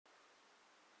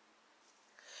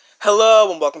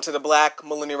Hello and welcome to the Black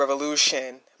Millennial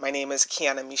Revolution. My name is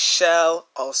Kiana Michelle,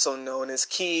 also known as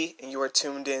Key, and you are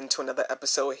tuned in to another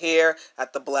episode here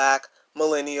at the Black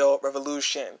Millennial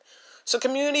Revolution. So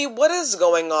community, what is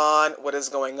going on? What is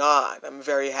going on? I'm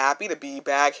very happy to be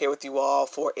back here with you all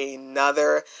for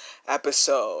another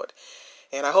episode.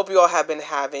 And I hope you all have been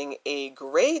having a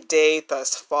great day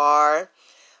thus far.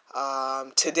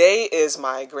 Today is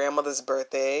my grandmother's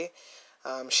birthday.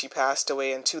 She passed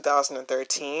away in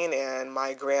 2013, and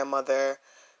my grandmother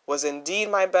was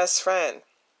indeed my best friend.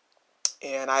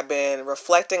 And I've been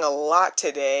reflecting a lot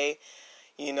today,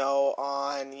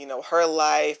 on, her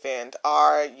life and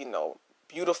our,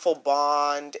 beautiful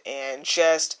bond and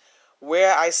just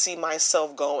where I see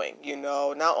myself going,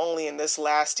 not only in this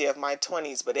last year of my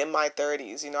 20s, but in my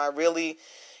 30s. I really,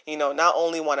 not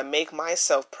only want to make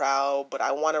myself proud, but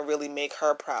I want to really make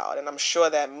her proud. And I'm sure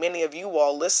that many of you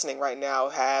all listening right now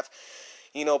have,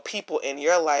 people in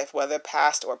your life, whether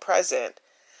past or present,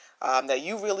 that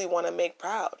you really want to make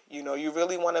proud. You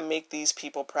really want to make these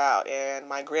people proud. And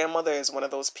my grandmother is one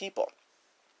of those people.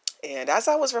 And as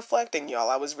I was reflecting, y'all,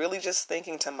 I was really just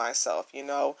thinking to myself,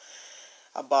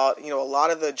 about, a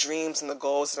lot of the dreams and the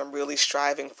goals that I'm really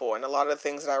striving for and a lot of the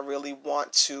things that I really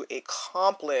want to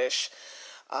accomplish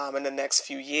in the next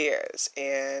few years.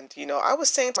 And, I was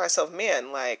saying to myself,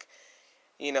 man,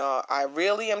 I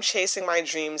really am chasing my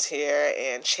dreams here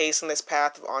and chasing this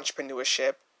path of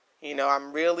entrepreneurship.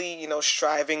 I'm really,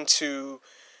 striving to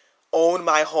own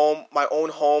my own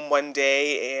home one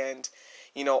day and,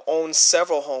 own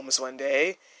several homes one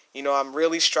day. I'm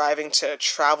really striving to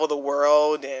travel the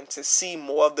world and to see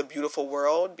more of the beautiful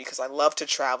world because I love to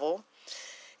travel.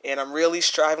 And I'm really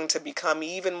striving to become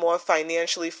even more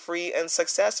financially free and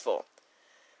successful.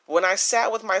 When I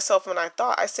sat with myself and I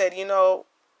thought, I said,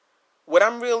 what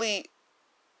I'm really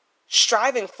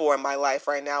striving for in my life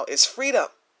right now is freedom.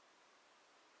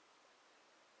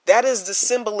 That is the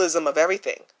symbolism of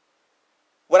everything.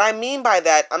 What I mean by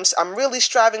that, I'm really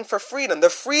striving for freedom. The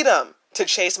freedom to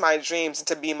chase my dreams and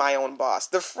to be my own boss.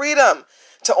 The freedom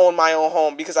to own my own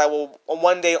home because I will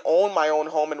one day own my own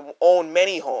home and own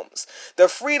many homes. The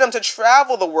freedom to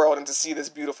travel the world and to see this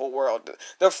beautiful world.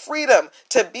 The freedom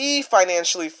to be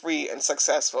financially free and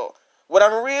successful. What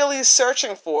I'm really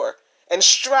searching for and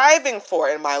striving for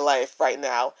in my life right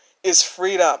now is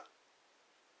freedom.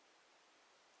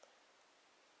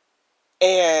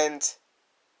 And,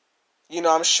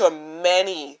 I'm sure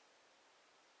many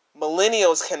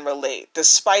millennials can relate,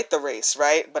 despite the race,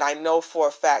 right? But I know for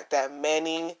a fact that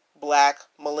many Black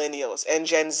millennials and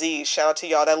Gen Z, shout out to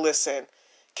y'all that listen,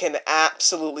 can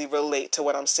absolutely relate to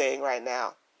what I'm saying right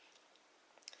now.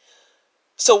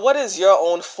 So what is your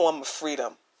own form of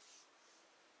freedom?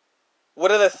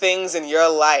 What are the things in your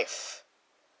life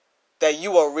that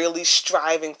you are really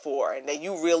striving for and that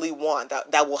you really want,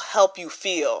 that will help you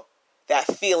feel that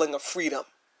feeling of freedom?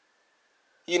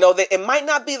 That it might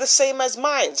not be the same as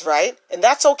mine's, right? And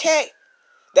that's okay.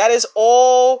 That is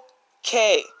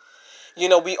okay.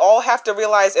 We all have to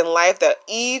realize in life that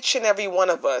each and every one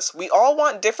of us, we all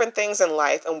want different things in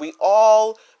life and we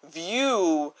all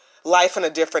view life in a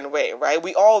different way, right?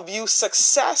 We all view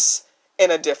success in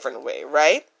a different way,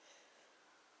 right?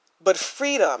 But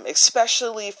freedom,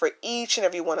 especially for each and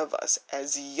every one of us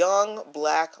as young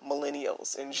Black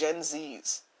millennials and Gen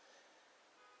Zs,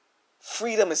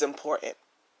 freedom is important.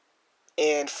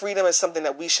 And freedom is something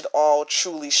that we should all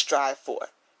truly strive for.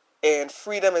 And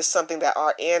freedom is something that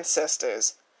our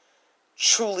ancestors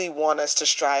truly want us to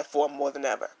strive for more than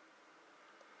ever.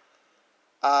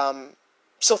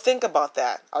 So think about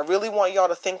that. I really want y'all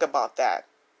to think about that.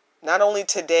 Not only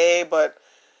today, but,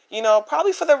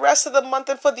 probably for the rest of the month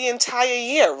and for the entire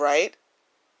year, right?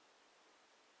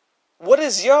 What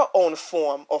is your own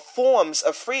form or forms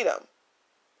of freedom?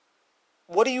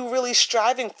 What are you really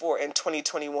striving for in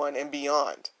 2021 and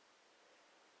beyond?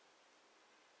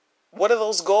 What are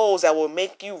those goals that will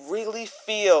make you really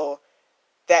feel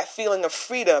that feeling of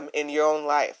freedom in your own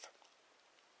life?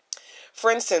 For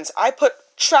instance, I put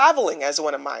traveling as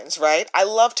one of mine, right? I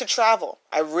love to travel.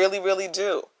 I really, really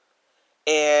do.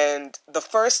 And the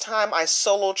first time I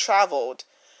solo traveled,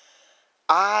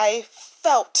 I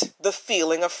felt the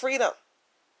feeling of freedom.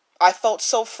 I felt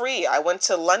so free. I went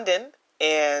to London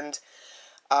and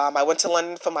I went to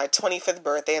London for my 25th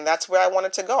birthday, and that's where I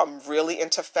wanted to go. I'm really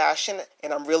into fashion,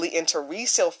 and I'm really into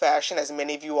resale fashion, as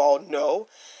many of you all know.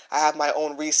 I have my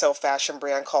own resale fashion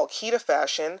brand called Kita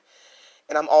Fashion,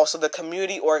 and I'm also the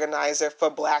community organizer for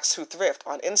Blacks Who Thrift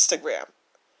on Instagram.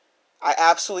 I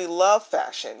absolutely love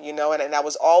fashion, and that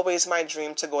was always my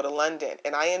dream to go to London,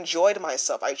 and I enjoyed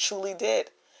myself. I truly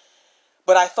did.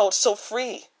 But I felt so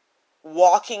free.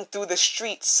 walking through the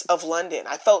streets of London.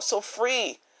 I felt so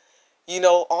free,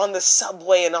 on the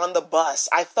subway and on the bus.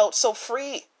 I felt so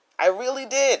free. I really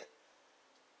did.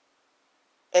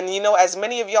 And, as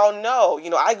many of y'all know,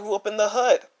 I grew up in the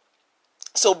hood.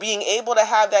 So being able to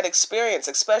have that experience,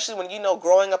 especially when,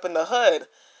 growing up in the hood,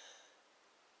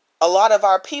 a lot of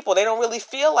our people, they don't really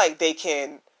feel like they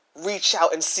can reach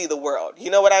out and see the world. You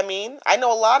know what I mean? I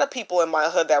know a lot of people in my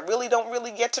hood that really don't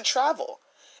really get to travel.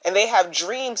 And they have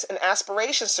dreams and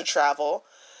aspirations to travel.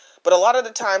 But a lot of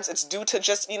the times it's due to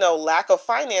just, lack of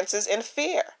finances and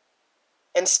fear.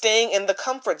 And staying in the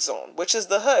comfort zone, which is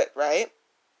the hood, right?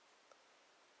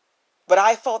 But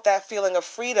I felt that feeling of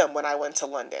freedom when I went to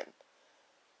London.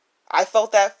 I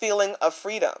felt that feeling of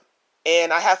freedom.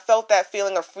 And I have felt that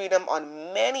feeling of freedom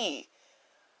on many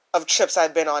of trips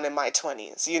I've been on in my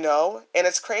 20s, And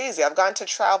it's crazy. I've gotten to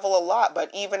travel a lot.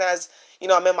 But even as,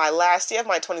 I'm in my last year of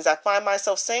my 20s, I find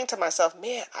myself saying to myself,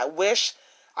 man, I wish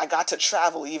I got to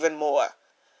travel even more.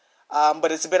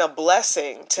 But it's been a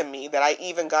blessing to me that I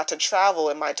even got to travel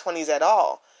in my 20s at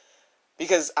all.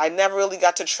 Because I never really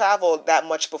got to travel that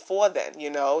much before then,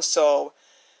 So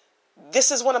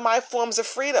this is one of my forms of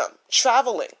freedom,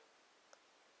 traveling.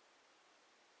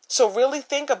 So really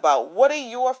think about, what are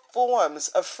your forms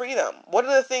of freedom? What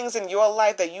are the things in your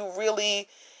life that you really,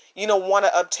 want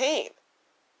to obtain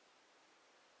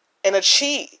and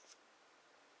achieve?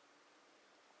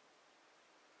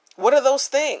 What are those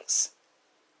things?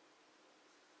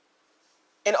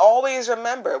 And always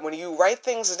remember, when you write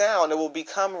things down, it will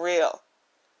become real.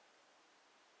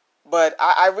 But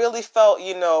I really felt,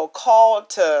 called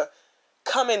to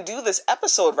come and do this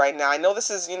episode right now. I know this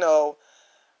is,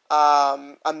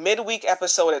 a midweek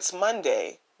episode. It's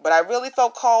Monday. But I really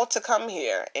felt called to come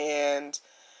here and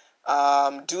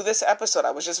do this episode.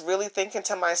 I was just really thinking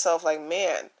to myself, like,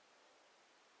 man,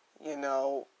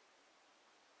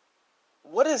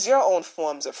 what is your own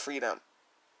forms of freedom?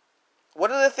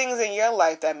 What are the things in your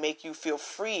life that make you feel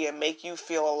free and make you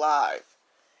feel alive?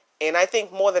 And I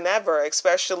think more than ever,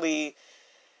 especially,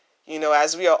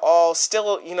 as we are all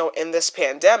still, in this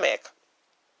pandemic,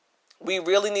 we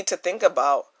really need to think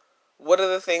about what are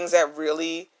the things that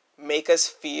really make us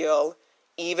feel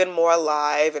even more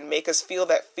alive and make us feel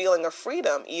that feeling of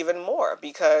freedom even more,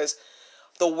 because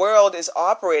the world is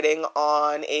operating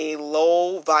on a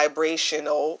low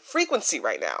vibrational frequency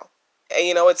right now.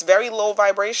 And, it's very low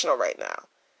vibrational right now.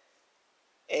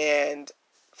 And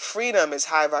freedom is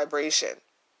high vibration.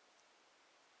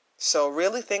 So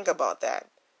really think about that.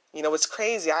 It's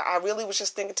crazy. I really was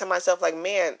just thinking to myself, like,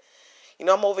 man,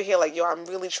 I'm over here like, I'm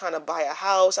really trying to buy a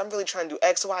house. I'm really trying to do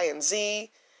X, Y, and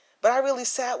Z. But I really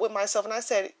sat with myself and I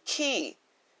said, Key,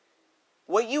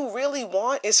 what you really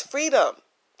want is freedom.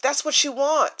 That's what you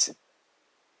want.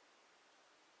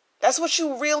 That's what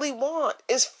you really want,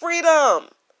 is freedom.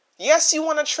 Yes, you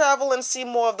want to travel and see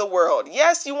more of the world.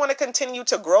 Yes, you want to continue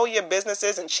to grow your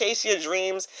businesses and chase your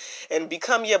dreams and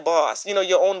become your boss,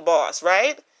 your own boss,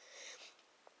 right?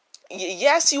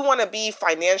 Yes, you want to be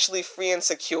financially free and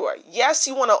secure. Yes,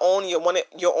 you want to own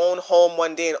your own home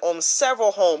one day and own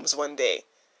several homes one day.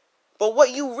 But what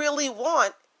you really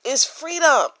want is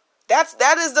freedom.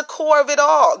 That is the core of it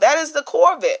all. That is the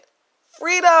core of it.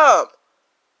 Freedom.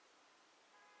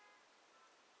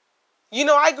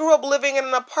 I grew up living in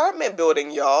an apartment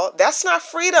building, y'all. That's not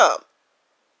freedom.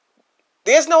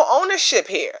 There's no ownership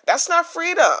here. That's not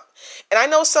freedom. And I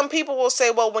know some people will say,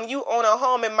 well, when you own a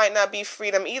home, it might not be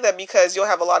freedom either because you'll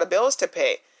have a lot of bills to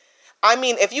pay. I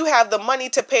mean, if you have the money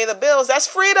to pay the bills, that's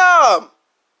freedom.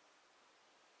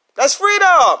 That's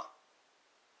freedom.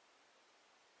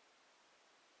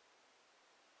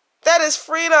 That is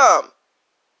freedom.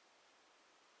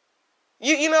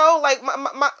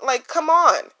 Like, come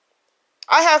on.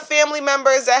 I have family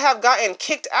members that have gotten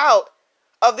kicked out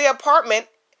of their apartment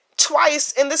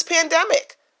twice in this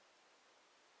pandemic.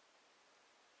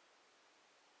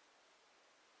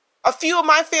 A few of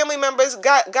my family members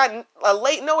got a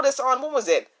late notice on, what was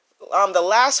it? The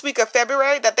last week of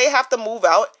February, that they have to move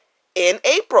out in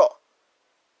April.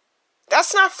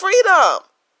 That's not freedom.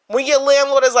 When your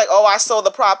landlord is like, oh, I sold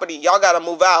the property, y'all got to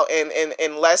move out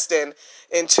in less than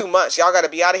in 2 months. Y'all got to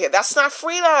be out of here. That's not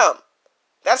freedom.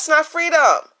 That's not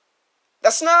freedom.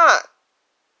 That's not.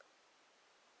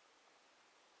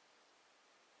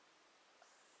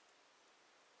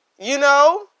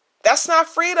 That's not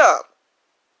freedom.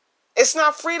 It's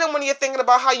not freedom when you're thinking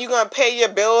about how you're going to pay your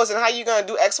bills and how you're going to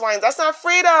do X, Y, and Z. That's not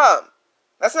freedom.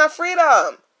 That's not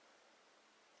freedom.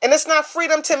 And it's not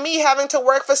freedom to me having to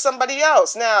work for somebody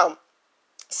else. Now,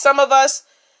 some of us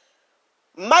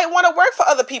might want to work for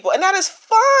other people, and that is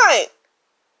fine.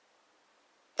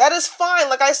 That is fine.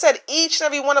 Like I said, each and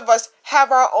every one of us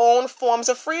have our own forms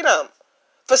of freedom.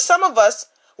 For some of us,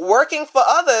 working for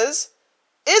others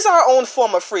is our own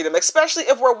form of freedom, especially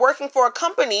if we're working for a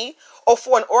company or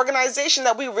for an organization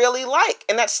that we really like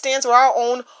and that stands for our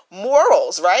own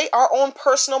morals, right? Our own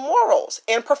personal morals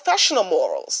and professional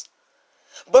morals.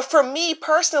 But for me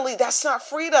personally, that's not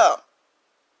freedom.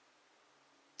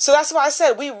 So that's why I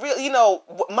said we really,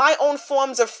 my own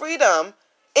forms of freedom,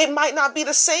 it might not be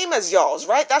the same as y'all's,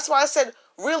 right? That's why I said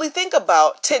really think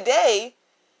about today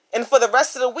and for the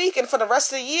rest of the week and for the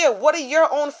rest of the year, what are your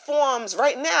own forms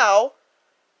right now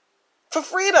for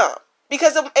freedom?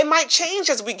 Because it might change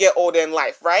as we get older in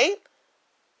life, right?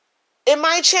 It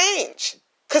might change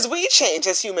because we change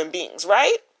as human beings,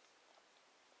 right?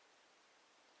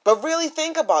 But really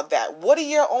think about that. What are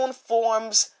your own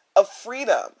forms of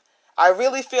freedom? I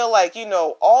really feel like,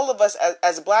 all of us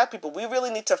as Black people, we really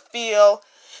need to feel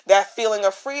that feeling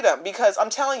of freedom. Because I'm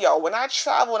telling y'all, when I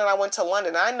traveled and I went to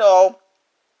London, I know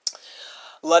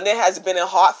London has been in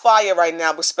hot fire right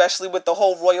now, especially with the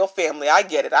whole royal family. I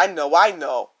get it. I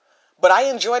know. But I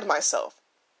enjoyed myself.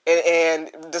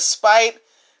 And despite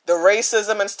the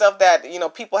racism and stuff that,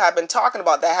 people have been talking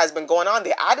about that has been going on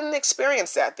there, I didn't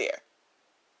experience that there.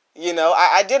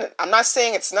 I didn't. I'm not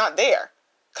saying it's not there.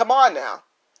 Come on now.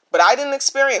 But I didn't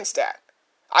experience that.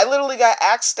 I literally got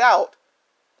asked out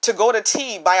to go to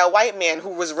tea by a white man who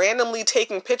was randomly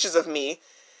taking pictures of me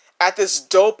at this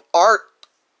dope art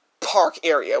park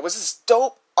area. It was this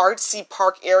dope artsy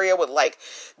park area with like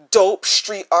dope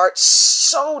street art.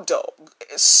 So dope.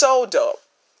 So dope.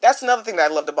 That's another thing that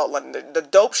I loved about London. The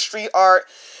dope street art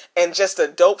and just the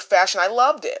dope fashion. I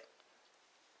loved it.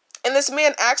 And this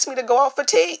man asked me to go out for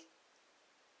tea.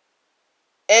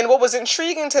 And what was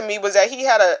intriguing to me was that he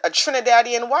had a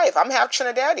Trinidadian wife. I'm half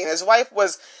Trinidadian. His wife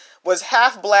was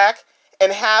half Black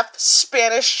and half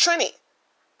Spanish Trini.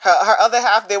 Her other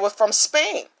half, they were from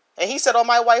Spain. And he said,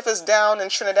 my wife is down in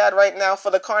Trinidad right now for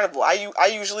the carnival.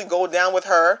 I usually go down with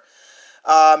her,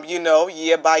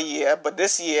 year by year. But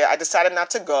this year, I decided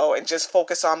not to go and just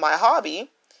focus on my hobby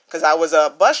because I was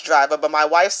a bus driver. But my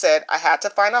wife said I had to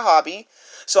find a hobby,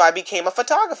 so I became a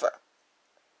photographer.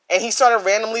 And he started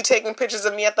randomly taking pictures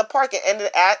of me at the park and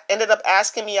ended up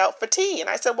asking me out for tea. And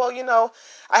I said, well,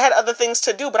 I had other things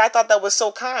to do, but I thought that was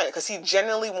so kind because he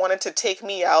genuinely wanted to take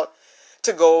me out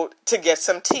to go to get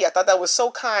some tea. I thought that was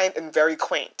so kind and very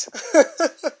quaint.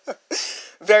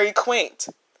 Very quaint.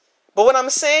 But what I'm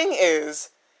saying is,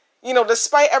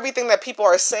 despite everything that people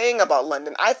are saying about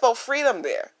London, I felt freedom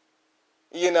there.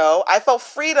 I felt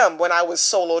freedom when I was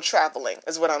solo traveling,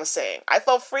 is what I'm saying. I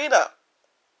felt freedom.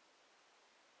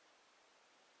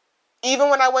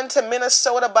 Even when I went to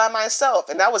Minnesota by myself,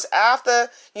 and that was after,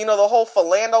 the whole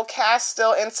Philando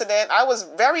Castile incident, I was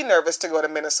very nervous to go to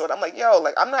Minnesota. I'm like,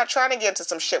 I'm not trying to get into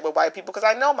some shit with white people because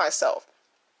I know myself.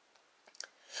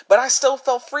 But I still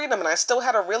felt freedom, and I still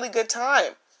had a really good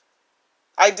time.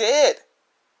 I did.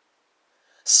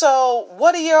 So,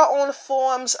 what are your own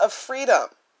forms of freedom?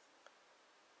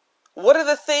 What are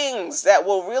the things that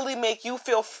will really make you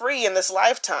feel free in this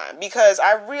lifetime? Because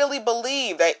I really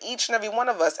believe that each and every one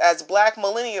of us as Black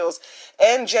millennials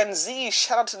and Gen Z,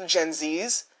 shout out to the Gen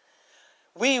Zs,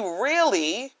 we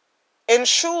really and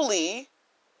truly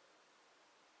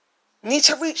need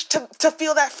to reach to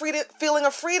feel that feeling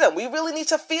of freedom. We really need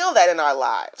to feel that in our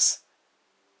lives.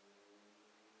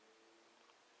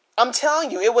 I'm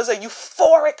telling you, it was a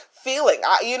euphoric feeling.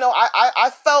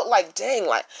 I felt like, dang,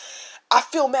 like, I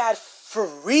feel mad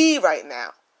free right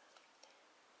now.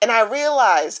 And I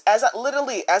realized as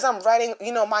I'm writing,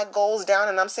 my goals down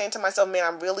and I'm saying to myself, man,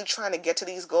 I'm really trying to get to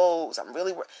these goals.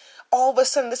 All of a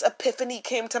sudden this epiphany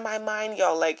came to my mind,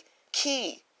 y'all, like,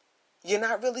 Key, you're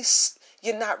not really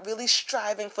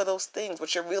striving for those things.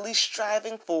 What you're really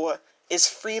striving for is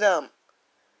freedom.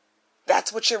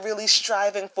 That's what you're really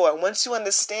striving for. And once you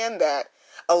understand that,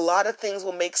 a lot of things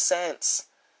will make sense.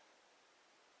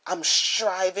 I'm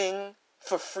striving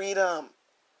for freedom.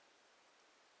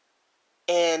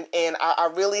 And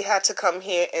I really had to come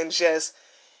here and just,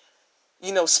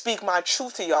 speak my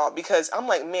truth to y'all, because I'm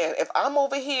like, man, if I'm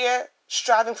over here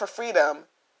striving for freedom,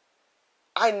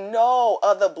 I know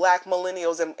other Black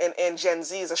millennials and Gen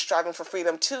Zs are striving for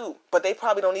freedom too, but they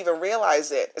probably don't even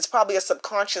realize it. It's probably a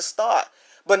subconscious thought.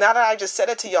 But now that I just said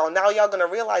it to y'all, now y'all gonna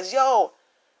realize, I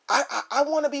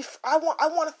want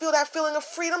to feel that feeling of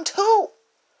freedom too.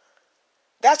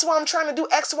 That's why I'm trying to do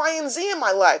X, Y, and Z in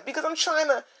my life, because I'm trying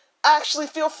to actually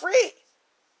feel free.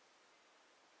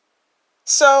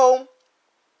 So,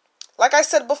 like I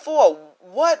said before,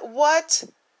 what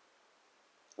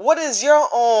is your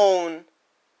own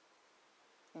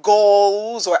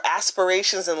goals or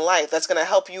aspirations in life that's going to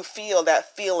help you feel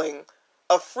that feeling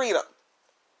of freedom?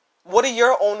 What are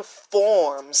your own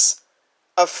forms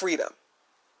of freedom?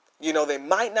 You know, they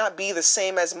might not be the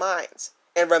same as mine.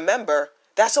 And remember,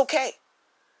 that's okay.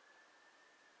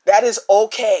 That is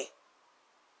okay.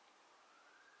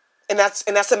 And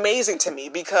that's amazing to me,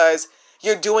 because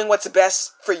you're doing what's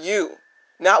best for you.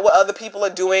 Not what other people are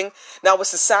doing, not what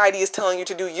society is telling you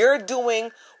to do. You're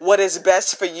doing what is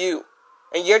best for you.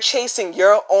 And you're chasing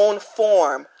your own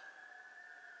form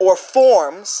or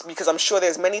forms, because I'm sure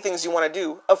there's many things you want to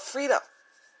do, of freedom.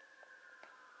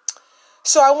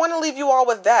 So I want to leave you all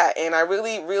with that. And I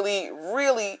really, really,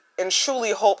 really and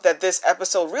truly hope that this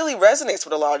episode really resonates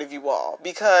with a lot of you all,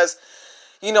 because,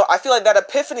 you know, I feel like that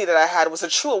epiphany that I had was a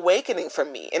true awakening for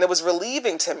me, and it was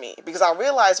relieving to me, because I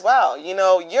realized, wow, you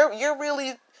know,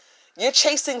 you're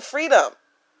chasing freedom.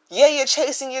 Yeah, you're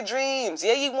chasing your dreams.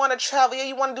 Yeah, you want to travel. Yeah,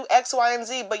 you want to do X, Y, and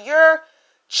Z, but you're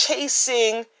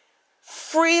chasing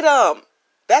freedom.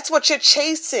 That's what you're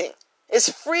chasing, is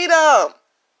freedom.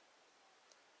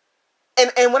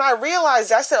 And when I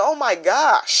realized that, I said, oh my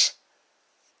gosh,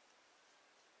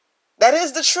 that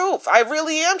is the truth. I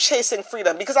really am chasing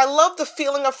freedom, because I love the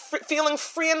feeling of feeling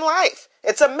free in life.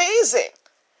 It's amazing.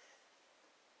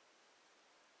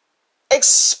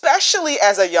 Especially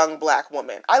as a young black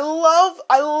woman. I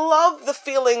love the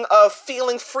feeling of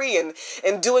feeling free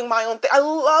and doing my own thing. I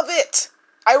love it.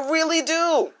 I really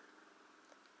do.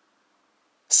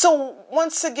 So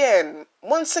once again,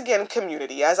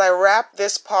 community, as I wrap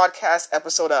this podcast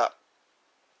episode up,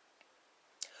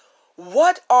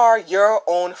 what are your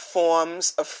own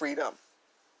forms of freedom?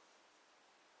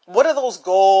 What are those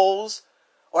goals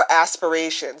or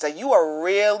aspirations that you are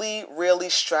really, really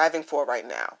striving for right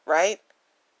now, right?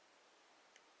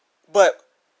 But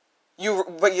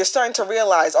you're starting to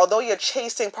realize, although you're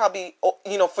chasing probably,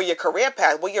 you know, for your career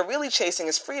path, what you're really chasing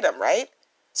is freedom, right?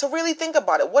 So really think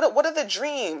about it. What are the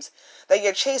dreams that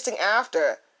you're chasing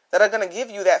after that are going to give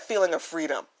you that feeling of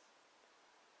freedom?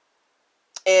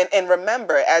 And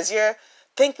remember, as you're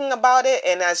thinking about it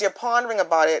and as you're pondering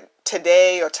about it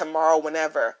today or tomorrow,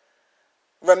 whenever,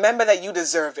 remember that you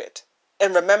deserve it.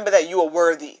 And remember that you are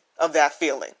worthy of that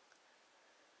feeling.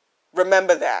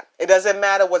 Remember that. It doesn't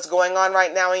matter what's going on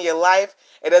right now in your life.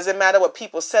 It doesn't matter what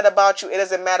people said about you.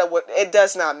 It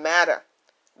does not matter.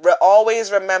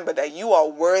 Always remember that you are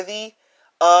worthy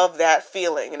of that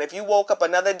feeling. And if you woke up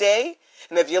another day,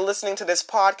 and if you're listening to this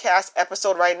podcast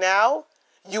episode right now,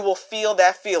 you will feel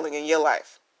that feeling in your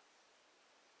life.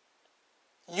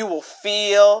 You will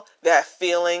feel that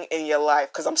feeling in your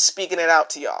life, because I'm speaking it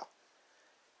out to y'all.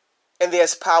 And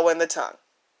there's power in the tongue.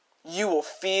 You will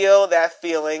feel that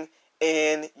feeling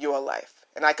in your life.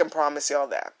 And I can promise y'all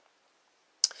that.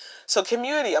 So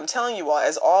community, I'm telling you all,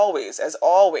 as always,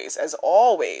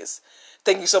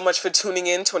 thank you so much for tuning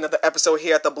in to another episode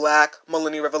here at the Black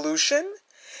Millennial Revolution.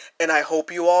 And I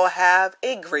hope you all have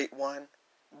a great one.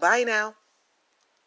 Bye now.